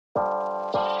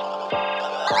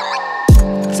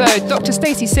So, Dr.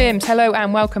 Stacy Sims, hello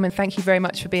and welcome, and thank you very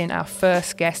much for being our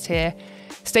first guest here.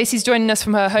 Stacey's joining us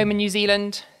from her home in New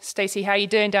Zealand. Stacey, how are you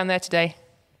doing down there today?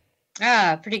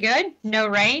 Pretty good. No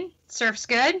rain. Surf's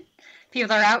good.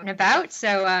 People are out and about.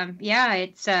 So,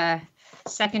 it's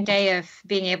second day of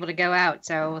being able to go out.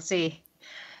 So we'll see.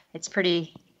 It's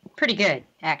pretty good,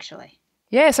 actually.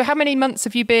 Yeah. So how many months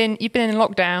have you been? You've been in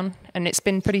lockdown, and it's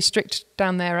been pretty strict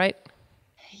down there, right?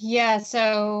 Yeah.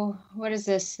 So what is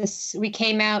this? We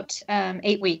came out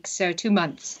 8 weeks, so 2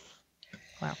 months.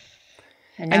 Wow.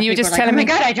 And you were just telling me, oh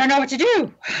my God, I don't know what to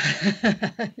do.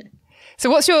 So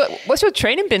what's your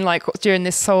training been like during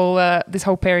this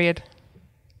whole period?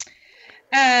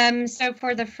 So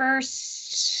for the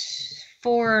first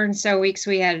 4 and so weeks,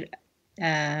 we had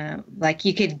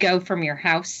you could go from your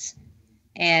house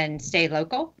and stay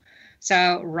local.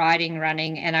 So riding,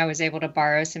 running, and I was able to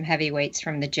borrow some heavy weights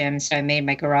from the gym. So I made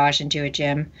my garage into a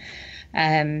gym.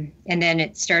 And then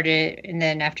it started, and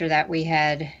then after that we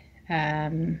had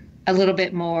a little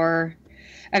bit more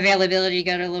availability to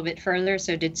go a little bit further.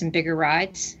 So did some bigger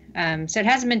rides. So it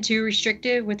hasn't been too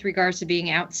restrictive with regards to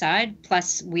being outside.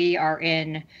 Plus we are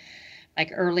in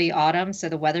like early autumn. So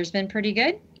the weather's been pretty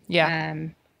good. Yeah.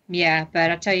 But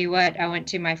I'll tell you what, I went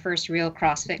to my first real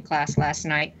CrossFit class last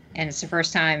night, and it's the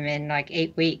first time in like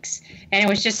 8 weeks. And it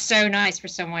was just so nice for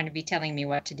someone to be telling me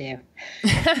what to do.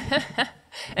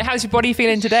 And how's your body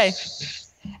feeling today?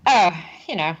 Oh,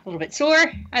 a little bit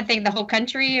sore. I think the whole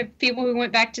country of people who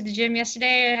went back to the gym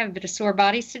yesterday have a bit of sore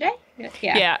bodies today.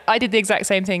 Yeah, I did the exact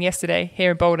same thing yesterday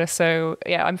here in Boulder. So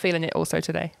yeah, I'm feeling it also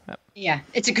today. Yeah,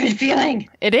 it's a good feeling.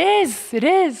 It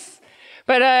is.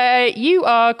 But you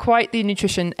are quite the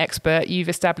nutrition expert. You've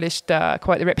established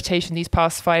quite the reputation these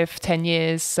past 5-10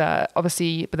 years,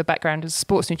 obviously with a background as a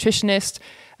sports nutritionist,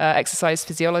 exercise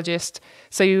physiologist.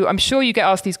 So I'm sure you get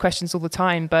asked these questions all the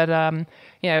time, but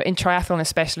in triathlon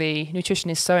especially, nutrition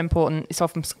is so important. It's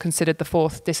often considered the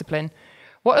fourth discipline.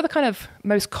 What are the kind of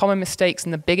most common mistakes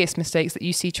and the biggest mistakes that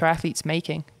you see triathletes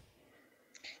making?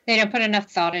 They don't put enough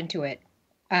thought into it.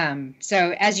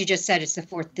 So as you just said, it's the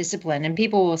fourth discipline, and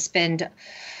people will spend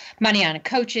money on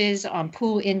coaches, on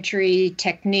pool entry,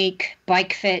 technique,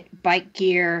 bike fit, bike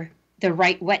gear, the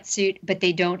right wetsuit, but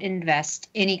they don't invest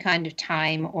any kind of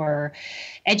time or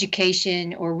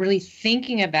education or really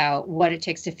thinking about what it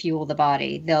takes to fuel the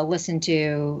body. They'll listen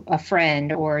to a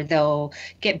friend, or they'll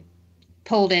get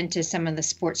pulled into some of the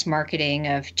sports marketing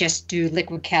of just do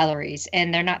liquid calories,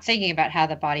 and they're not thinking about how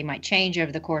the body might change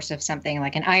over the course of something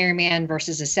like an Ironman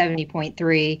versus a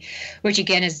 70.3, which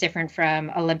again is different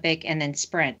from Olympic and then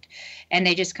sprint. And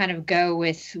they just kind of go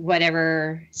with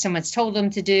whatever someone's told them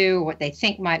to do, what they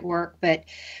think might work. But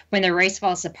when the race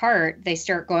falls apart, they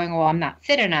start going, well, I'm not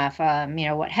fit enough.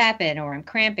 What happened? Or I'm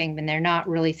cramping. But they're not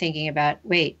really thinking about,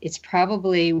 wait, it's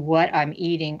probably what I'm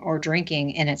eating or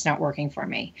drinking, and it's not working for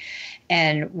me.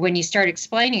 And when you start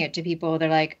explaining it to people, they're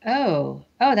like, oh,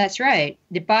 that's right.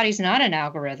 The body's not an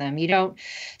algorithm. You don't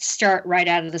start right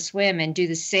out of the swim and do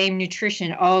the same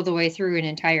nutrition all the way through an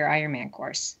entire Ironman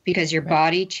course, because your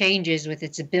body changes with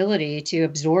its ability to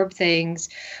absorb things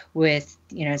with,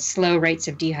 slow rates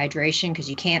of dehydration, because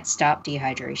you can't stop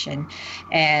dehydration,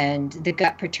 and the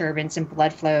gut perturbance and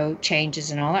blood flow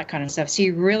changes and all that kind of stuff. So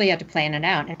you really have to plan it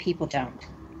out, and people don't.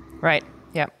 Right.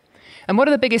 Yeah. And what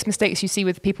are the biggest mistakes you see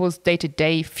with people's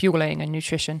day-to-day fueling and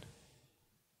nutrition?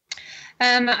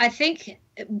 I think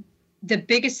the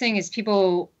biggest thing is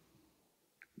people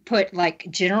put like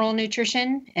general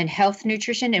nutrition and health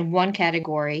nutrition in one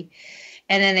category,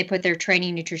 and then they put their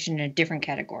training nutrition in a different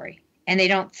category, and they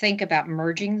don't think about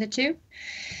merging the two.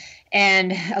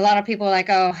 And a lot of people are like,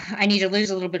 oh, I need to lose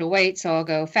a little bit of weight, so I'll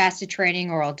go fasted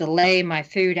training, or I'll delay my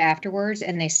food afterwards.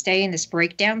 And they stay in this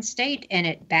breakdown state, and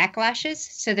it backlashes.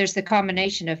 So there's the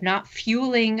combination of not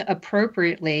fueling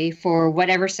appropriately for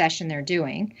whatever session they're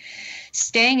doing,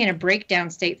 staying in a breakdown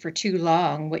state for too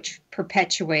long, which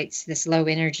perpetuates this low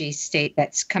energy state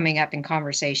that's coming up in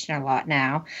conversation a lot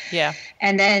now. Yeah.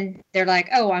 And then they're like,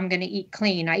 oh, I'm going to eat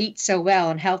clean. I eat so well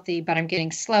and healthy, but I'm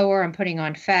getting slower. I'm putting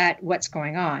on fat. What's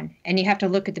going on? And you have to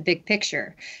look at the big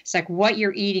picture. It's like what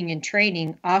you're eating and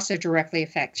training also directly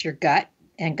affects your gut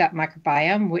and gut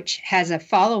microbiome, which has a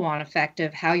follow-on effect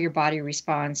of how your body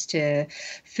responds to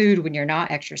food when you're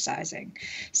not exercising.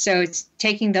 So it's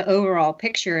taking the overall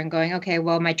picture and going, okay,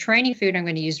 well, my training food, I'm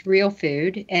going to use real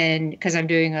food, and because I'm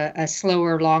doing a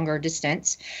slower, longer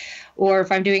distance. Or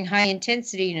if I'm doing high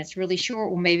intensity and it's really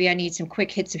short, well, maybe I need some quick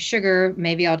hits of sugar.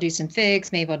 Maybe I'll do some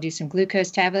figs. Maybe I'll do some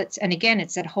glucose tablets. And again,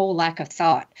 it's that whole lack of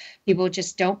thought. People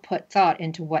just don't put thought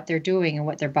into what they're doing and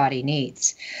what their body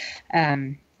needs.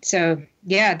 So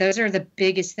yeah, those are the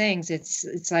biggest things.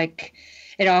 It's like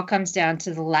it all comes down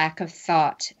to the lack of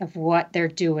thought of what they're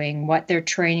doing, what their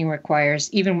training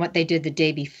requires, even what they did the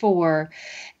day before,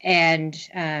 and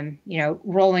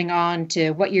rolling on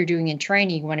to what you're doing in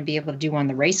training you want to be able to do on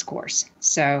the race course.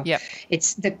 So Yep.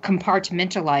 it's the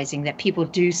compartmentalizing that people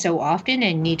do so often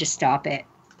and need to stop it.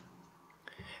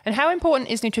 And how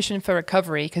important is nutrition for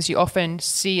recovery? Because you often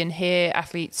see and hear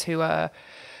athletes who are,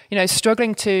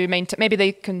 struggling to maintain. Maybe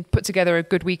they can put together a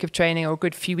good week of training or a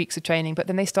good few weeks of training, but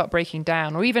then they start breaking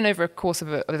down, or even over a course of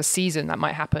a season that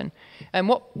might happen. And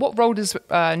what role does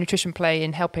nutrition play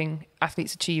in helping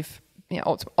athletes achieve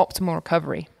optimal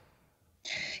recovery?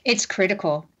 It's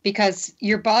critical because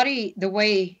your body, the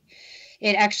way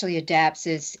it actually adapts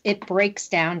is it breaks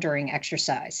down during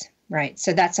exercise. Right.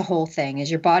 So that's the whole thing is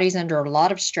your body's under a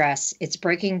lot of stress. It's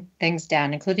breaking things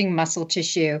down, including muscle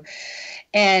tissue.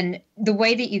 And the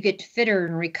way that you get fitter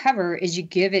and recover is you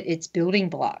give it its building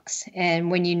blocks. And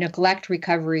when you neglect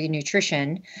recovery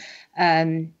nutrition,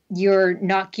 you're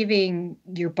not giving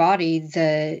your body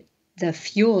the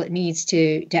fuel it needs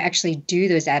to actually do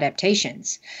those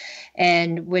adaptations.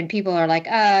 And when people are like,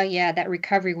 yeah, that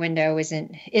recovery window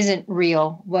isn't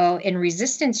real. Well, in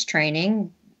resistance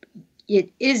training,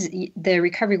 the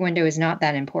recovery window is not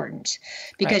that important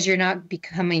because You're not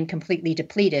becoming completely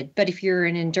depleted. But if you're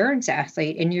an endurance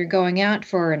athlete and you're going out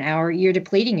for an hour, you're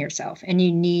depleting yourself and you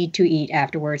need to eat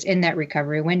afterwards in that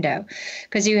recovery window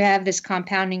because you have this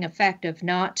compounding effect of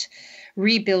not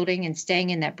rebuilding and staying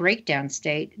in that breakdown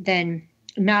state. Then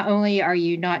not only are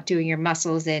you not doing your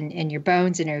muscles and your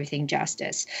bones and everything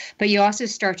justice, but you also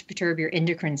start to perturb your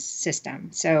endocrine system.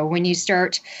 So when you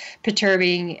start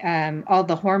perturbing all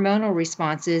the hormonal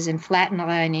responses and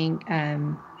flatlining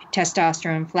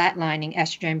testosterone, flatlining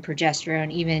estrogen,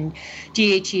 progesterone, even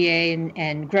DHEA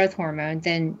and growth hormone,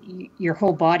 then your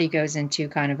whole body goes into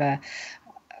kind of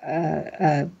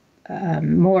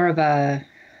more of a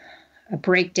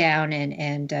breakdown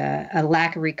and a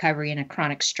lack of recovery in a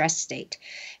chronic stress state.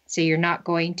 So you're not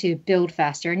going to build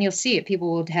faster. And you'll see it.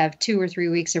 People will have 2 or 3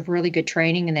 weeks of really good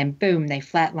training and then boom, they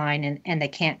flatline and they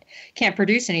can't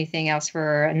produce anything else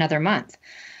for another month.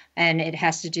 And it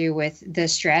has to do with the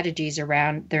strategies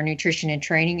around their nutrition and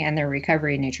training and their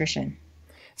recovery and nutrition.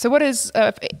 So what is,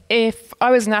 if I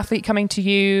was an athlete coming to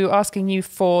you, asking you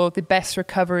for the best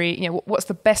recovery, what's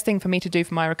the best thing for me to do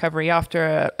for my recovery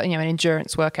after an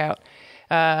endurance workout?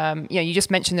 You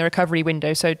just mentioned the recovery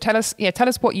window. So tell us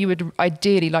what you would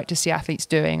ideally like to see athletes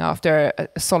doing after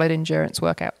a solid endurance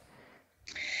workout.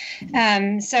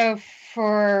 So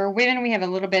for women, we have a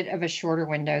little bit of a shorter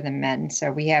window than men.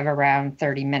 So we have around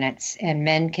 30 minutes and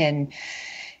men can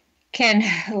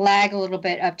lag a little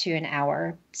bit up to an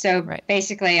hour. So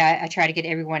basically, I try to get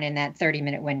everyone in that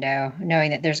 30-minute window,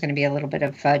 knowing that there's going to be a little bit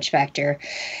of fudge factor.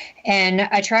 And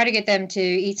I try to get them to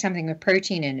eat something with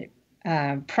protein in it,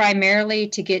 primarily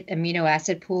to get amino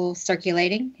acid pool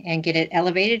circulating and get it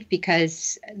elevated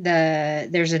because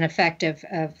there's an effect of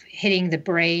hitting the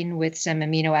brain with some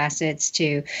amino acids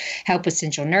to help with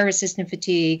central nervous system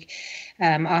fatigue.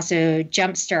 Also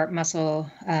jumpstart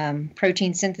muscle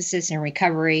protein synthesis and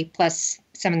recovery, plus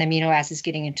some of the amino acids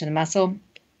getting into the muscle,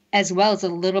 as well as a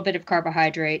little bit of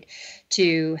carbohydrate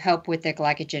to help with the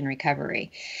glycogen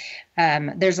recovery.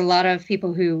 There's a lot of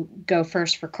people who go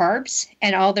first for carbs,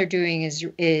 and all they're doing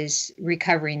is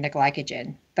recovering the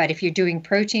glycogen. But if you're doing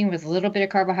protein with a little bit of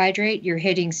carbohydrate, you're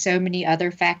hitting so many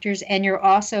other factors, and you're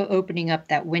also opening up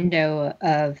that window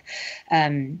of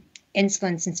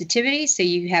insulin sensitivity, so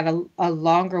you have a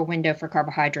longer window for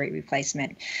carbohydrate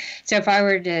replacement. So if I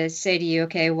were to say to you,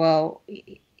 okay, well,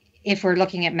 if we're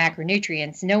looking at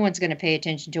macronutrients, no one's going to pay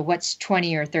attention to what's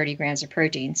 20 or 30 grams of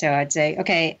protein. So I'd say,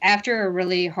 okay, after a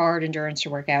really hard endurance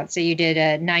workout, so you did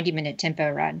a 90-minute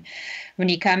tempo run. When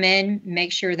you come in,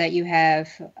 make sure that you have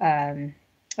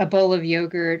a bowl of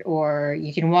yogurt, or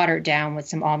you can water it down with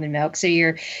some almond milk. So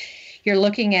you're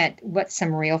looking at what's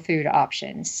some real food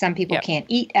options. Some people can't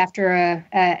eat after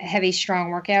a heavy,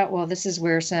 strong workout. Well, this is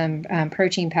where some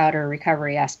protein powder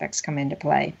recovery aspects come into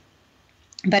play.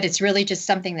 But it's really just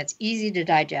something that's easy to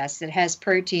digest, that has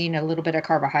protein, a little bit of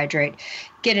carbohydrate.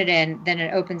 Get it in, then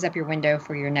it opens up your window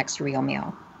for your next real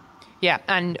meal. Yeah,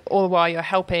 and all the while you're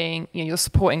helping, you're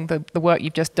supporting the work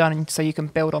you've just done, so you can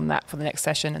build on that for the next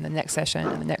session and the next session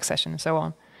and the next session and so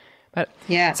on. But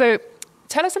yeah. So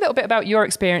tell us a little bit about your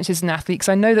experiences as an athlete, because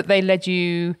I know that they led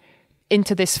you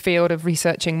into this field of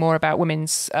researching more about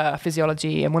women's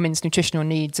physiology and women's nutritional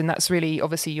needs, and that's really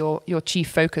obviously your chief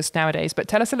focus nowadays. But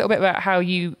tell us a little bit about how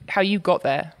you got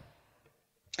there.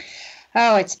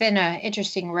 Oh, it's been an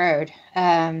interesting road.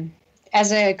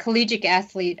 As a collegiate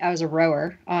athlete, I was a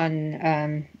rower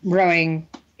on rowing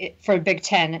for Big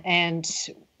Ten, and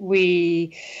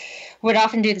we would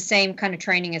often do the same kind of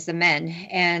training as the men.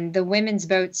 And the women's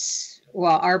boats,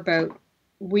 well, our boat,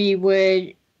 we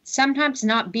would sometimes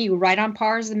not be right on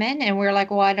par as the men. And we are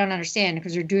like, well, I don't understand,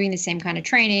 because we're doing the same kind of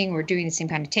training, we're doing the same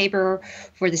kind of taper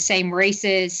for the same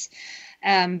races.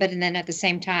 But then at the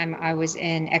same time, I was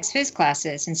in ex-phys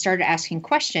classes and started asking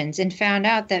questions and found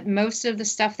out that most of the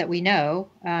stuff that we know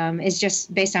is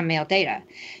just based on male data.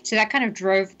 So that kind of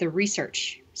drove the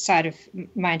research side of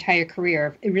my entire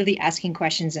career, of really asking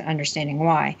questions and understanding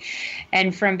why.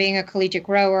 And from being a collegiate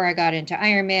rower, I got into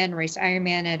Ironman, raced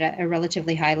Ironman at a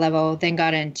relatively high level, then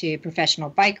got into professional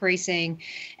bike racing,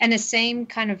 and the same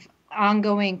kind of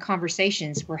ongoing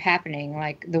conversations were happening.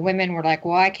 Like the women were like,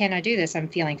 why can't I do this? I'm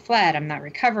feeling flat. I'm not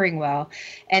recovering well.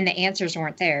 And the answers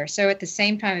weren't there. So at the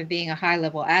same time of being a high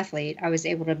level athlete, I was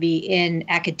able to be in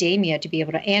academia to be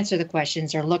able to answer the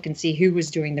questions or look and see who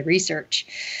was doing the research.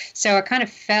 So I kind of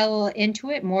fell into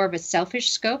it more of a selfish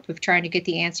scope of trying to get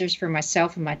the answers for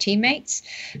myself and my teammates,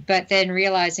 but then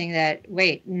realizing that,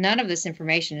 wait, none of this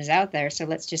information is out there. So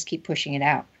let's just keep pushing it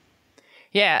out.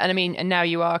 Yeah. And I mean, and now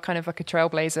you are kind of like a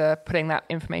trailblazer, putting that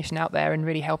information out there and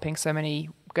really helping so many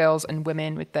girls and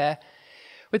women with their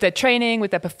training,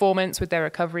 with their performance, with their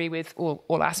recovery, with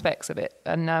all aspects of it.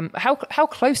 And how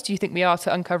close do you think we are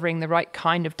to uncovering the right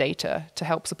kind of data to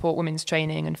help support women's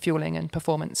training and fueling and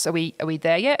performance? Are we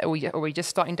there yet? Are we just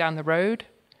starting down the road?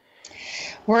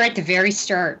 We're at the very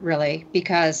start, really,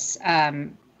 because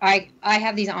I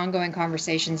have these ongoing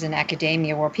conversations in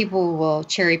academia where people will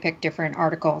cherry pick different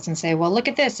articles and say, well, look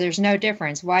at this. There's no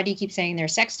difference. Why do you keep saying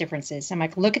there's sex differences? I'm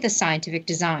like, look at the scientific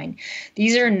design.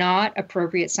 These are not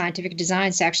appropriate scientific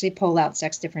designs to actually pull out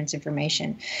sex difference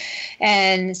information.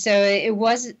 And so it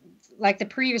was like the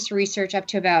previous research up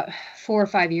to about 4 or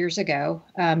 5 years ago,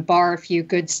 bar a few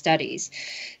good studies,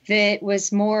 that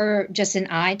was more just an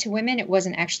eye to women. It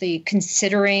wasn't actually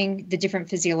considering the different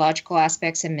physiological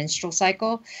aspects of menstrual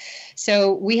cycle.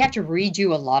 So we have to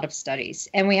redo a lot of studies,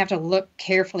 and we have to look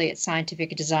carefully at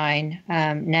scientific design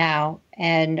now.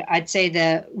 And I'd say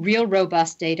the real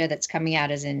robust data that's coming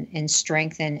out is in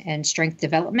strength and strength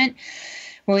development.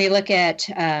 When we look at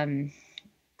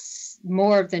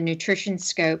more of the nutrition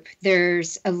scope,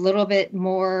 there's a little bit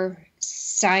more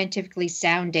scientifically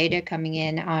sound data coming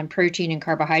in on protein and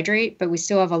carbohydrate, but we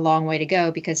still have a long way to go,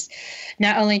 because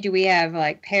not only do we have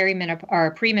like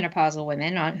premenopausal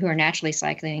women who are naturally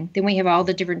cycling, then we have all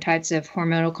the different types of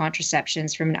hormonal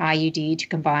contraceptions, from an IUD to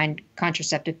combined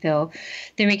contraceptive pill.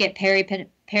 Then we get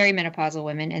perimenopausal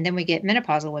women, and then we get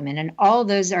menopausal women, and all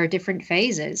those are different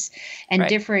phases and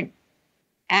different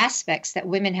aspects that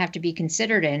women have to be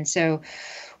considered in. So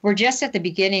we're just at the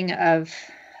beginning of,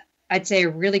 I'd say, a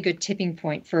really good tipping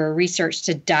point for research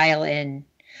to dial in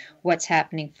what's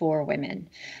happening for women.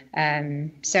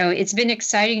 So it's been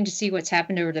exciting to see what's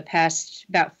happened over the past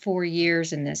about 4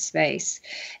 years in this space.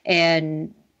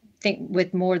 And I think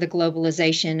with more the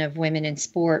globalization of women in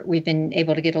sport, we've been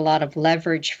able to get a lot of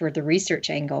leverage for the research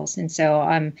angles. And so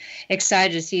I'm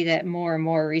excited to see that more and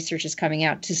more research is coming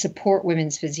out to support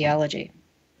women's physiology.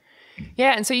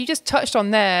 Yeah, and so you just touched on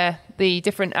there the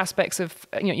different aspects of,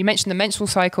 you mentioned the menstrual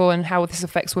cycle and how this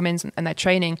affects women and their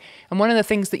training. And one of the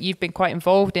things that you've been quite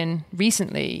involved in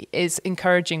recently is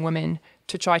encouraging women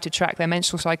to try to track their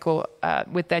menstrual cycle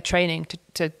with their training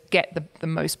to get the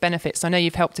most benefits. I know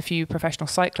you've helped a few professional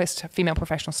cyclists, female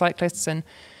professional cyclists. And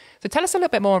so tell us a little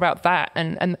bit more about that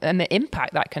and the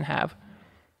impact that can have.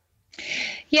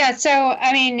 Yeah, so,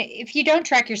 I mean, if you don't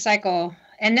track your cycle,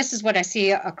 and this is what I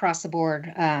see across the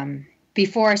board,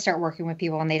 before I start working with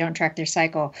people and they don't track their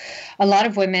cycle, a lot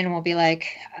of women will be like,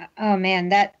 oh man,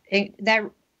 that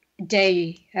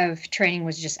day of training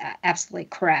was just absolutely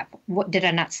crap. Did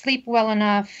I not sleep well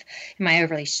enough? Am I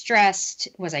overly stressed?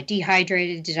 Was I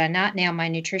dehydrated? Did I not nail my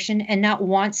nutrition? And not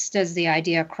once does the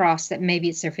idea cross that maybe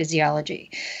it's their physiology.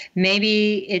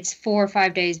 Maybe it's 4 or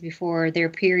 5 days before their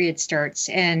period starts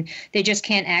and they just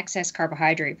can't access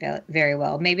carbohydrate very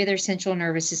well. Maybe their central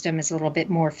nervous system is a little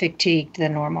bit more fatigued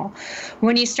than normal.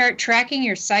 When you start tracking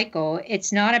your cycle,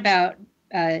 it's not about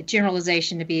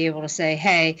generalization to be able to say,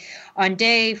 hey, on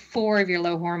day 4 of your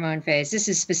low hormone phase, this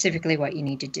is specifically what you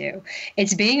need to do.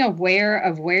 It's being aware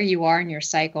of where you are in your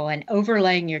cycle and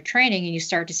overlaying your training, and you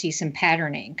start to see some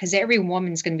patterning, because every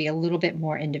woman's going to be a little bit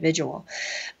more individual.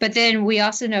 But then we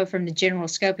also know from the general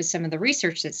scope of some of the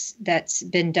research that's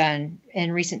been done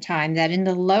in recent time that in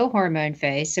the low hormone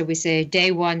phase, so we say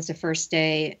day 1's the first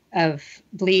day of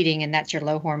bleeding, and that's your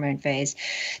low hormone phase.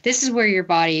 This is where your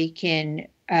body can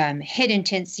hit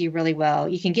intensity really well.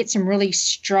 You can get some really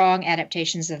strong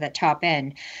adaptations of that top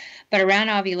end. But around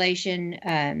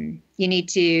ovulation, you need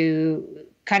to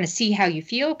kind of see how you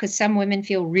feel, because some women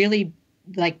feel really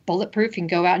like bulletproof and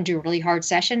go out and do a really hard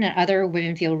session, and other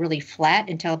women feel really flat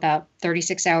until about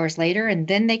 36 hours later, and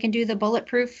then they can do the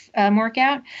bulletproof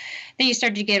workout. Then you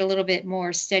start to get a little bit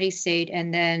more steady state,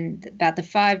 and then about the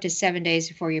 5 to 7 days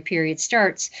before your period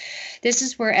starts, this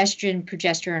is where estrogen and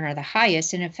progesterone are the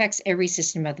highest, and affects every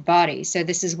system of the body. So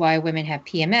this is why women have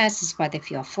PMS. This is why they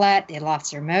feel flat, they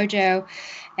lost their mojo.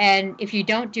 And if you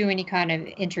don't do any kind of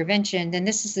intervention, then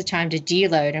this is the time to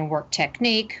deload and work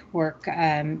technique, work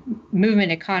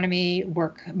movement economy,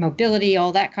 work mobility,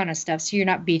 all that kind of stuff, so you're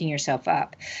not beating yourself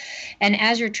up. And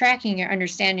as you're tracking or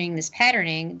understanding this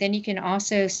patterning, then you can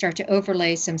also start to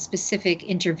overlay some specific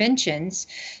interventions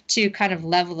to kind of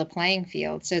level the playing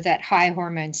field, so that high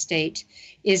hormone state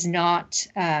is not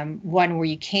one where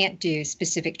you can't do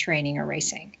specific training or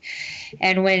racing.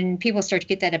 And when people start to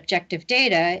get that objective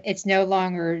data, it's no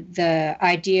longer the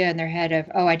idea in their head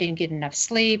of, oh, I didn't get enough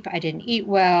sleep, I didn't eat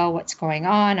well, what's going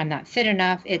on, I'm not fit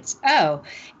enough. It's, oh,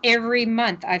 every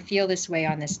month I feel this way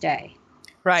on this day.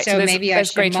 Right. So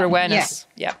there's greater awareness.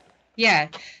 Yeah. Yeah.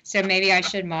 So maybe I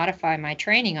should modify my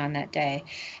training on that day.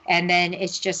 And then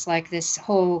it's just like this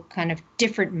whole kind of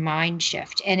different mind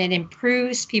shift, and it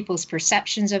improves people's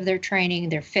perceptions of their training,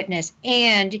 their fitness,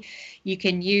 and you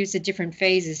can use the different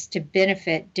phases to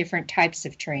benefit different types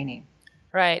of training.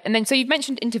 Right. And then, so you've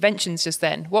mentioned interventions just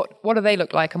then. What do they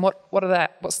look like, and what are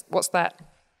that? What's that?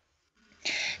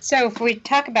 So if we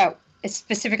talk about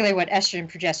specifically what estrogen and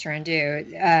progesterone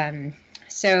do,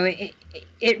 so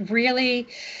it really,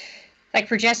 like,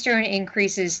 progesterone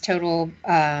increases total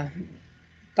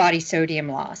body sodium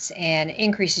loss and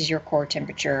increases your core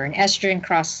temperature, and estrogen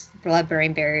crosses the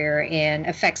blood-brain barrier and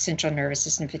affects central nervous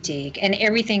system fatigue. And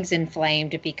everything's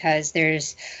inflamed because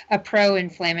there's a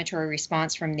pro-inflammatory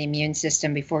response from the immune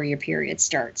system before your period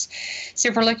starts. So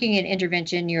if we're looking at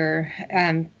intervention, you're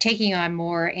taking on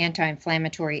more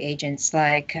anti-inflammatory agents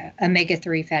like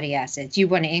omega-3 fatty acids. You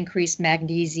want to increase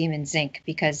magnesium and zinc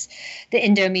because the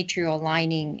endometrial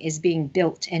lining is being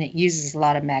built and it uses a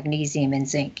lot of magnesium and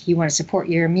zinc. You want to support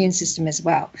your immune system as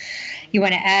well. You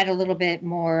want to add a little bit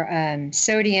more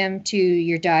sodium to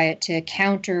your diet to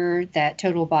counter that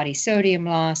total body sodium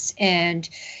loss. And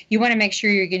you want to make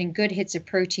sure you're getting good hits of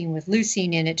protein with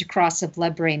leucine in it to cross the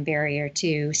blood-brain barrier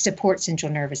to support central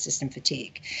nervous system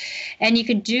fatigue. And you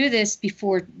can do this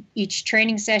before each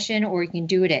training session, or you can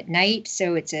do it at night,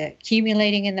 so it's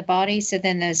accumulating in the body. So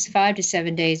then those 5 to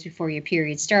 7 days before your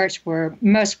period starts, where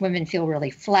most women feel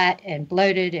really flat and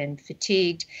bloated and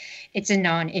fatigued, it's a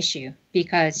non-issue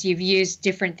because you've used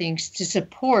different things to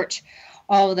support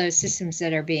all of those systems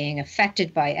that are being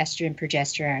affected by estrogen and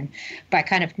progesterone by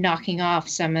kind of knocking off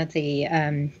some of the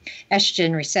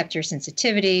estrogen receptor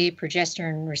sensitivity,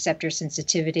 progesterone receptor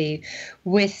sensitivity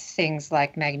with things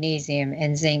like magnesium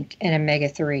and zinc and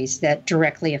omega-3s that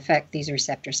directly affect these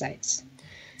receptor sites.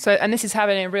 So, and this is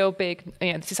having a real big,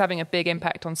 this is having a big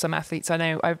impact on some athletes. I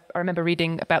know, I remember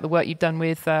reading about the work you've done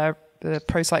with the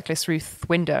pro cyclist Ruth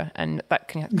Winder, and that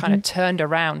kind of turned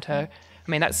around her.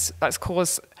 I mean, that's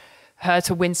caused her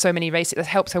to win so many races. It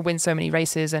helped her win so many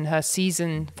races, and her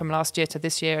season from last year to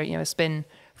this year, has been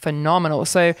phenomenal.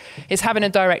 So it's having a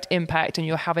direct impact, and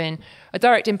you're having a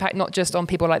direct impact not just on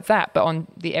people like that, but on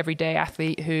the everyday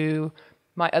athlete who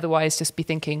might otherwise just be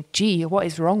thinking, gee, what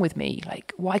is wrong with me?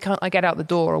 Like, why can't I get out the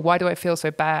door? Or why do I feel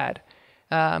so bad?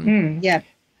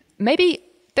 Maybe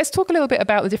let's talk a little bit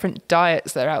about the different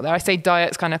diets that are out there. I say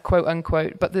diets kind of quote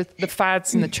unquote, but the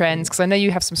fads and the trends, because I know you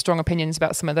have some strong opinions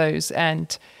about some of those,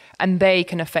 and they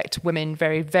can affect women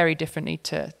very, very differently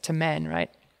to men,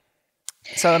 right?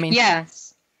 So, I mean...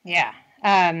 Yes. Yeah.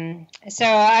 So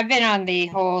I've been on the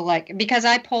whole, because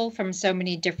I pull from so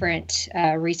many different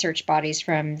research bodies,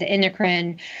 from the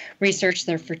endocrine research,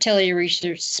 the fertility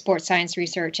research, sports science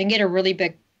research, and get a really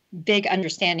big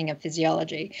understanding of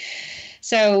physiology.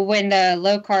 So when the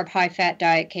low-carb, high-fat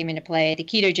diet came into play, the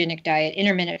ketogenic diet,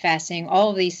 intermittent fasting,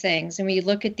 all of these things, and we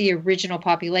look at the original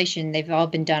population, they've all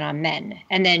been done on men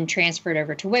and then transferred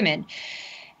over to women.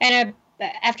 And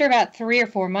after about 3 or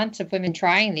 4 months of women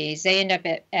trying these, they end up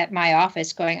at my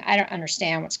office going, I don't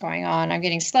understand what's going on. I'm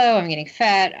getting slow. I'm getting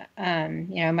fat.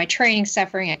 My training's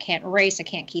suffering. I can't race. I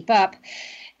can't keep up.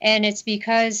 And it's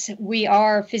because we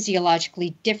are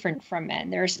physiologically different from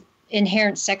men.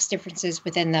 inherent sex differences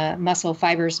within the muscle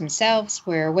fibers themselves,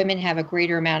 where women have a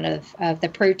greater amount of the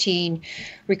protein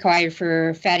required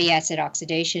for fatty acid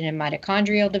oxidation and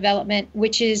mitochondrial development,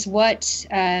 which is what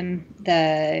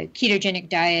the ketogenic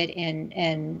diet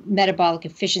and metabolic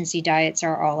efficiency diets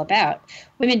are all about.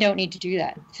 Women don't need to do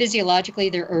that. Physiologically,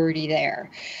 they're already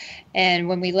there. And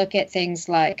when we look at things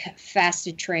like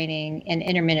fasted training and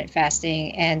intermittent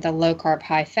fasting and the low carb,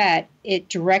 high fat, it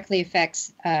directly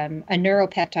affects a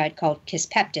neuropeptide called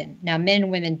kisspeptin. Now, men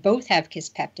and women both have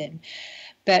kisspeptin,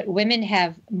 but women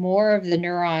have more of the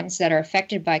neurons that are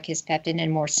affected by kisspeptin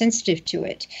and more sensitive to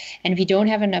it. And if you don't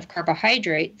have enough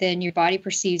carbohydrate, then your body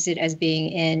perceives it as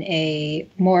being in a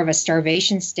more of a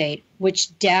starvation state, which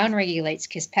downregulates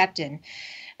kisspeptin.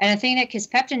 And the thing that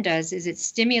kisspeptin does is it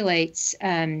stimulates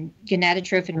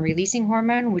gonadotrophin releasing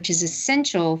hormone, which is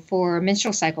essential for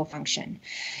menstrual cycle function.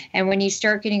 And when you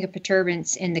start getting a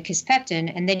perturbance in the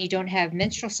kisspeptin, and then you don't have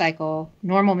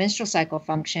normal menstrual cycle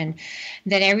function,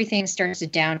 then everything starts to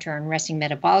downturn. Resting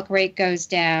metabolic rate goes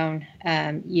down.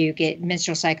 You get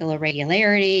menstrual cycle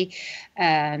irregularity.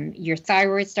 Your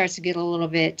thyroid starts to get a little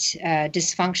bit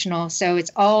dysfunctional. So it's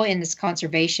all in this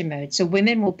conservation mode. So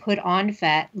women will put on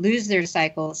fat, lose their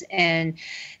cycles. And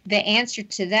the answer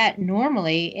to that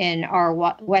normally in our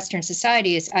Western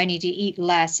society is I need to eat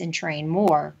less and train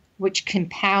more, which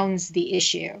compounds the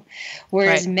issue.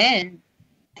 Whereas men,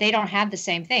 they don't have the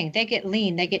same thing. They get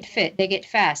lean, they get fit, they get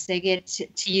fast, they get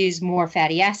to use more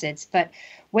fatty acids. But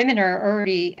women are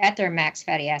already at their max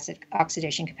fatty acid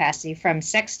oxidation capacity from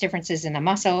sex differences in the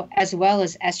muscle, as well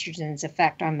as estrogen's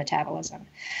effect on metabolism.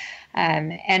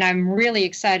 And I'm really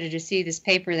excited to see this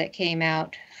paper that came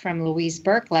out from Louise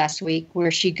Burke last week, where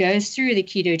she goes through the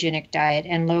ketogenic diet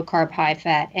and low carb, high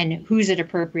fat, and who's it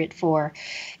appropriate for.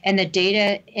 And the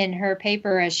data in her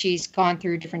paper, as she's gone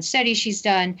through different studies she's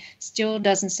done, still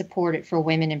doesn't support it for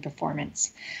women in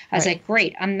performance. I was like,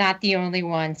 great, I'm not the only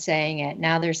one saying it.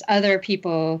 Now there's other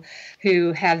people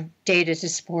who have data to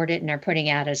support it and are putting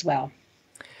out as well.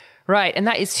 Right. And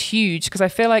that is huge, because I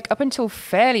feel like up until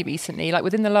fairly recently, like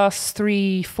within the last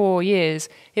 3-4 years,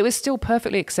 it was still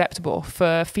perfectly acceptable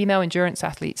for female endurance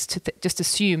athletes to just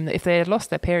assume that if they had lost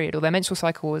their period or their menstrual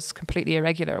cycle was completely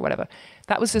irregular or whatever,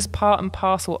 that was just part and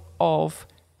parcel of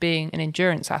being an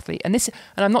endurance athlete. And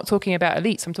I'm not talking about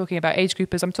elites, I'm talking about age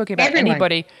groupers, I'm talking about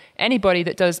anybody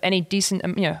that does any decent,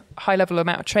 high level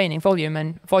amount of training, volume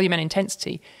and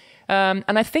intensity.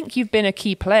 And I think you've been a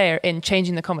key player in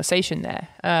changing the conversation there.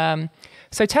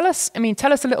 So tell us a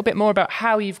little bit more about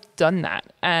how you've done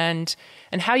that and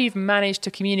how you've managed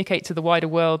to communicate to the wider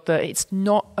world that it's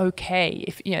not okay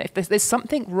if there's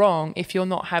something wrong if you're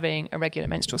not having a regular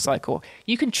menstrual cycle.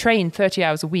 You can train 30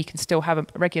 hours a week and still have a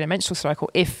regular menstrual cycle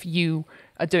if you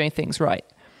are doing things right.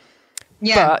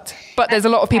 Yeah. But there's a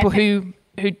lot of people who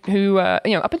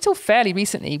up until fairly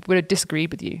recently would have disagreed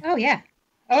with you. Oh yeah.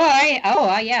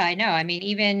 Yeah, I know. I mean,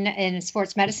 even in a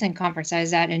sports medicine conference I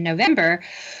was at in November,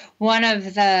 one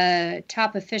of the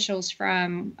top officials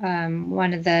from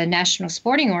one of the national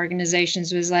sporting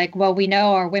organizations was like, well, we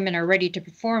know our women are ready to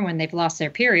perform when they've lost their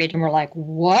period. And we're like,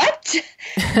 what?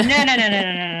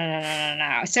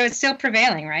 No. So it's still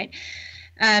prevailing, right?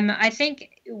 I think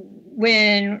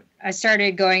when I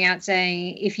started going out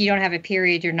saying, if you don't have a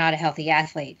period, you're not a healthy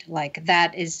athlete. Like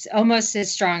that is almost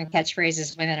as strong a catchphrase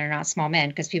as women are not small men,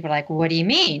 because people are like, what do you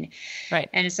mean? Right.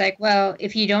 And it's like, well,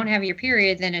 if you don't have your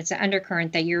period, then it's an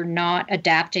undercurrent that you're not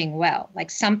adapting well. Like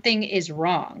something is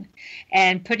wrong.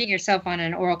 And putting yourself on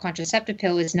an oral contraceptive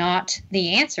pill is not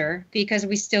the answer, because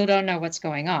we still don't know what's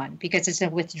going on, because it's a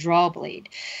withdrawal bleed.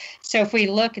 So if we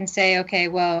look and say, okay,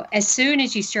 well, as soon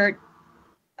as you start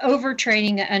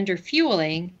overtraining and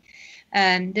underfueling,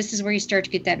 this is where you start to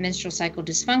get that menstrual cycle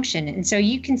dysfunction. And so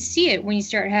you can see it when you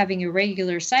start having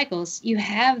irregular cycles. You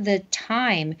have the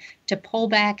time to pull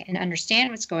back and understand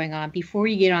what's going on before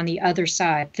you get on the other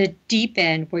side, the deep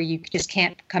end where you just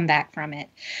can't come back from it.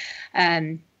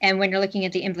 And when you're looking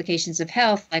at the implications of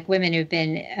health, like women who've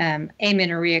been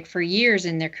amenorrheic for years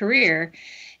in their career,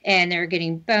 and they're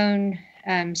getting bone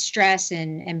stress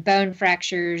and bone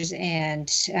fractures, and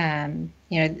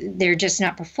they're just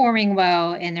not performing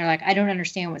well, and they're like, I don't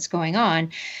understand what's going on.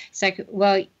 It's like,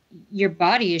 well, your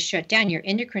body is shut down, your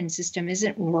endocrine system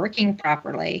isn't working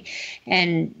properly,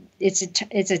 and it's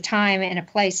a time and a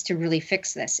place to really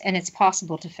fix this, and it's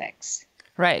possible to fix.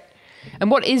 Right. And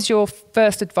what is your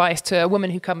first advice to a woman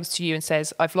who comes to you and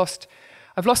says, I've lost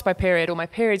my period, or my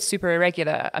period's super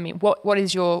irregular? I mean, what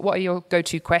are your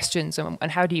go-to questions,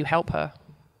 and how do you help her?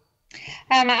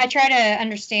 I try to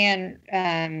understand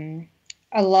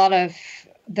a lot of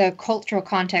the cultural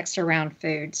context around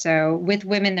food. So with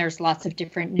women, there's lots of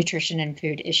different nutrition and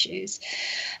food issues.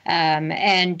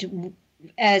 And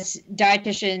as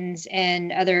dietitians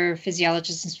and other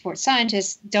physiologists and sports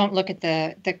scientists don't look at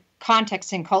the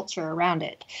context and culture around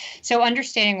it. So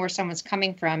understanding where someone's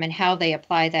coming from and how they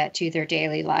apply that to their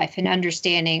daily life, and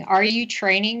understanding, are you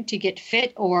training to get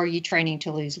fit or are you training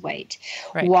to lose weight?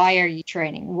 Right. Why are you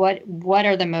training? What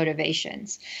are the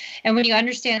motivations? And when you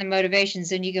understand the motivations,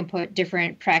 then you can put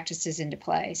different practices into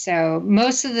play. So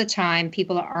most of the time,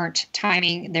 people aren't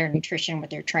timing their nutrition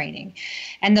with their training.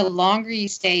 And the longer you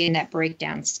stay in that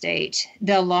breakdown state,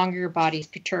 the longer your body's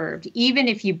perturbed. Even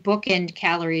if you bookend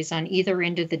calories on either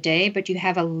end of the day, but you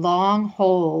have a long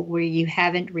hole where you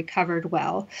haven't recovered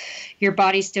well, your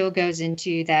body still goes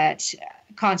into that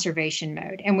conservation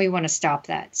mode, and we want to stop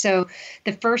that. So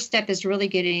the first step is really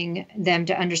getting them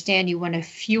to understand you want to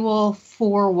fuel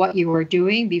for what you are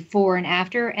doing before and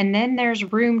after, and then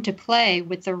there's room to play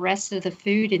with the rest of the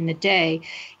food in the day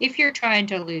if you're trying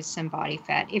to lose some body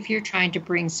fat, if you're trying to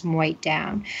bring some weight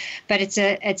down. But it's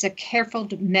a careful,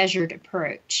 measured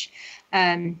approach,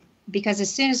 because as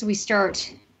soon as we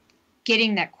start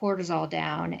getting that cortisol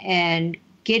down and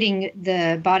getting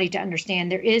the body to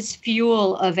understand there is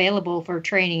fuel available for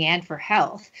training and for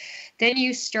health, then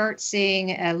you start seeing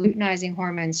a luteinizing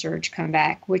hormone surge come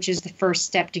back, which is the first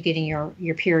step to getting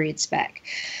your periods back.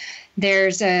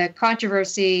 There's a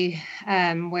controversy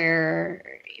where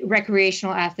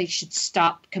recreational athletes should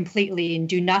stop completely and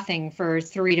do nothing for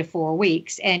 3 to 4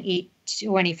 weeks and eat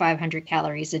 2,500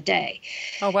 calories a day.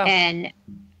 Oh, wow. And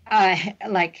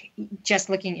like just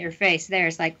looking at your face there,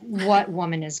 it's like, what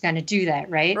woman is going to do that,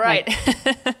 right? Right.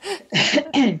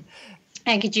 Like,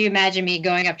 and could you imagine me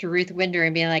going up to Ruth Winder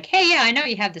and being like, hey, yeah, I know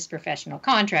you have this professional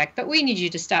contract, but we need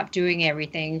you to stop doing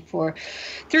everything for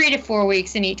 3 to 4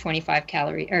 weeks and eat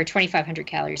 2,500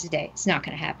 calories a day. It's not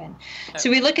going to happen. Okay. So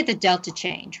we look at the delta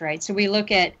change, right? So we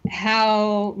look at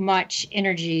how much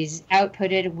energy is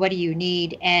outputted, what do you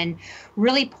need, and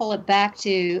really pull it back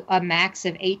to a max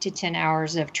of 8 to 10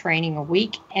 hours of training a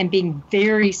week, and being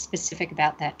very specific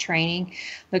about that training,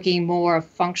 looking more of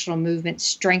functional movement,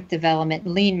 strength development,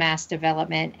 lean mass development,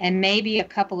 and maybe a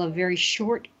couple of very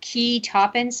short key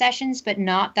top-end sessions, but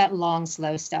not that long,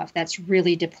 slow stuff that's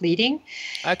really depleting.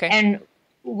 Okay. And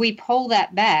we pull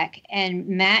that back and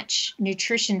match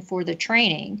nutrition for the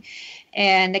training,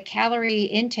 and the calorie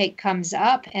intake comes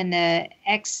up and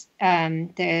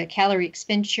the calorie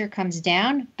expenditure comes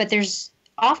down, but there's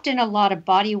often a lot of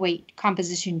body weight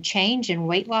composition change and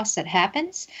weight loss that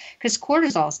happens because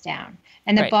cortisol's down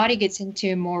and the body gets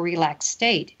into a more relaxed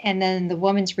state. And then the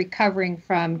woman's recovering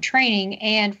from training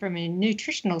and from a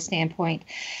nutritional standpoint.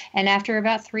 And after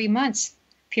about 3 months,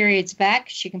 periods back,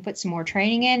 she can put some more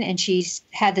training in, and she's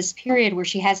had this period where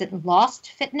she hasn't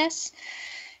lost fitness.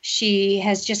 She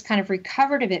has just kind of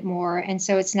recovered a bit more, and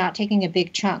so it's not taking a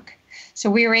big chunk. So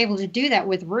we were able to do that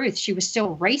with Ruth. She was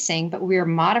still racing, but we were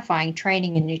modifying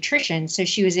training and nutrition, so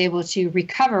she was able to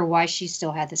recover while she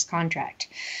still had this contract.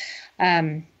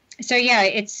 So yeah,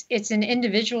 it's an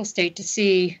individual state to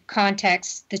see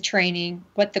context, the training,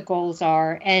 what the goals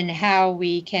are, and how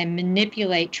we can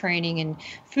manipulate training and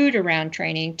food around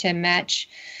training to match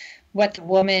what the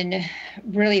woman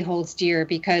really holds dear,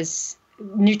 because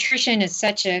nutrition is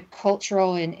such a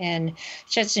cultural and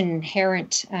such an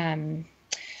inherent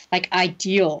like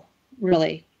ideal,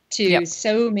 really, to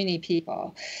so many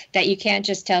people, that you can't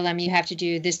just tell them you have to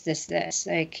do this, this, this.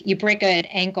 Like, you break an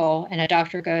ankle and a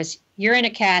doctor goes, you're in a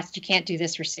cast, you can't do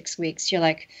this for 6 weeks. You're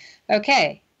like,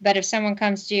 okay. But if someone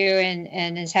comes to you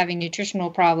and is having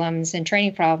nutritional problems and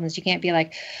training problems, you can't be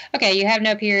like, okay, you have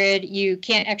no period, you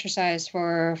can't exercise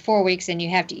for 4 weeks, and you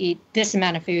have to eat this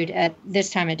amount of food at this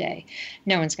time of day.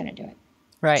 No one's going to do it.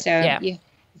 Right. So,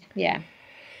 yeah.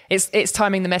 It's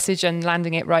timing the message and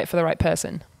landing it right for the right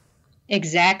person.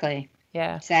 Exactly.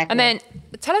 Yeah. Exactly. And then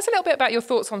tell us a little bit about your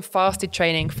thoughts on fasted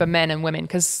training for men and women,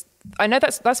 because I know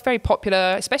that's very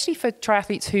popular, especially for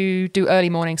triathletes who do early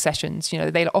morning sessions. You know,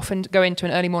 they'll often go into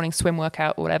an early morning swim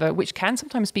workout or whatever, which can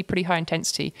sometimes be pretty high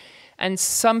intensity. And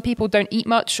some people don't eat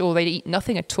much, or they eat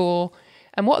nothing at all.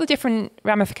 And what are the different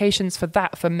ramifications for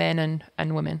that for men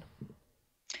and women?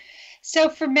 So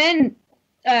for men,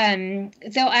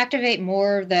 they'll activate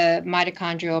more of the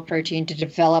mitochondrial protein to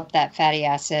develop that fatty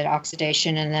acid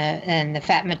oxidation and the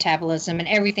fat metabolism and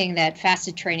everything that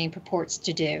fasted training purports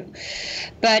to do.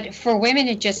 But for women,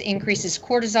 it just increases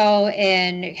cortisol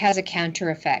and it has a counter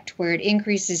effect where it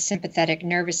increases sympathetic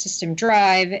nervous system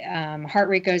drive, heart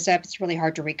rate goes up, it's really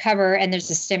hard to recover, and there's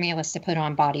a stimulus to put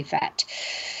on body fat.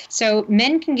 So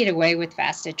men can get away with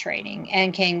fasted training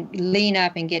and can lean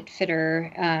up and get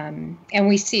fitter, and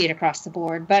we see it across the board.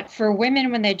 board. But for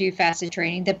women, when they do fasted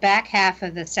training, the back half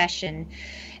of the session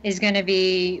is going to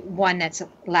be one that's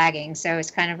lagging. So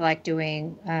it's kind of like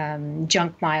doing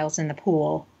junk miles in the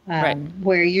pool,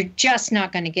 where you're just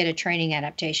not going to get a training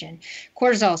adaptation.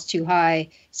 Cortisol is too high,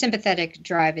 sympathetic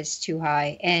drive is too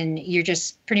high, and you're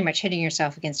just pretty much hitting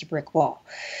yourself against a brick wall.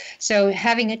 So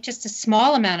having just a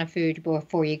small amount of food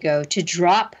before you go to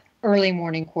drop early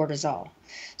morning cortisol,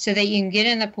 so that you can get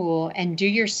in the pool and do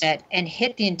your set and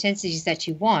hit the intensities that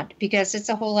you want, because it's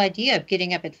the whole idea of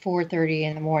getting up at 4:30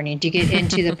 in the morning to get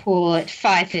into the pool at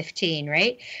 5:15,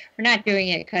 right? We're not doing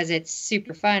it because it's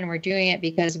super fun. We're doing it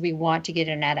because we want to get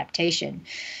an adaptation.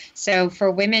 So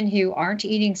for women who aren't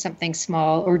eating something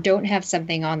small or don't have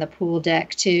something on the pool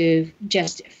deck to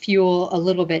just fuel a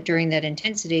little bit during that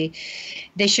intensity,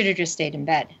 they should have just stayed in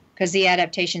bed, because the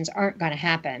adaptations aren't going to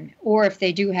happen. Or if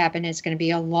they do happen, it's going to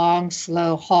be a long,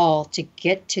 slow haul to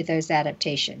get to those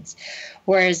adaptations.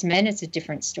 Whereas men, it's a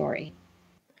different story.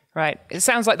 Right. It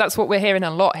sounds like that's what we're hearing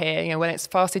a lot here. You know, when it's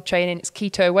fasted training, it's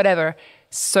keto, whatever,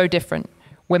 it's so different.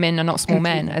 Women are not small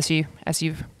men, as you've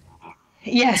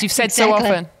said so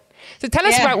often. So tell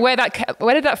us about where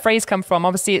did that phrase come from?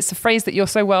 Obviously, it's a phrase that you're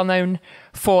so well known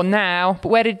for now, but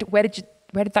where did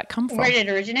that come from? Where did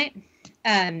it originate?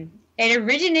 It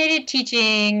originated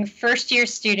teaching first-year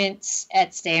students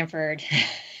at Stanford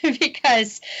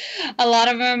because a lot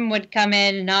of them would come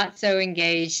in not so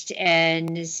engaged,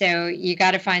 and so you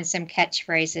got to find some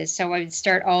catchphrases. So I would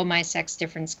start all my sex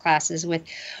difference classes with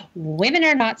 "Women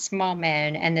are not small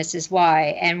men, and this is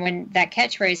why." And when that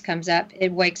catchphrase comes up,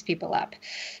 it wakes people up.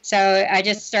 So I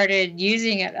just started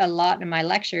using it a lot in my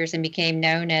lectures and became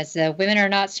known as the "Women are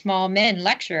not small men"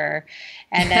 lecturer.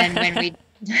 And then when we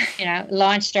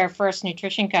launched our first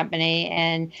nutrition company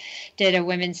and did a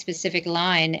women's specific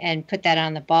line and put that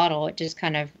on the bottle, it just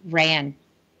kind of ran.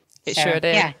 It sure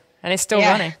did. Yeah. And it's still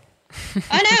running.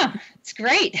 I know. It's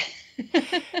great.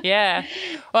 Yeah.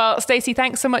 Well, Stacy,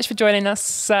 thanks so much for joining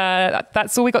us.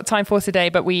 That's all we got time for today,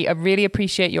 but we really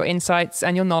appreciate your insights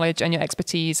and your knowledge and your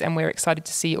expertise. And we're excited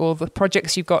to see all the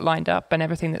projects you've got lined up and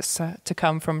everything that's to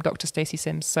come from Dr. Stacy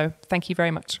Sims. So thank you very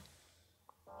much.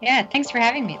 Yeah, thanks for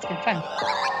having me. It's been fun.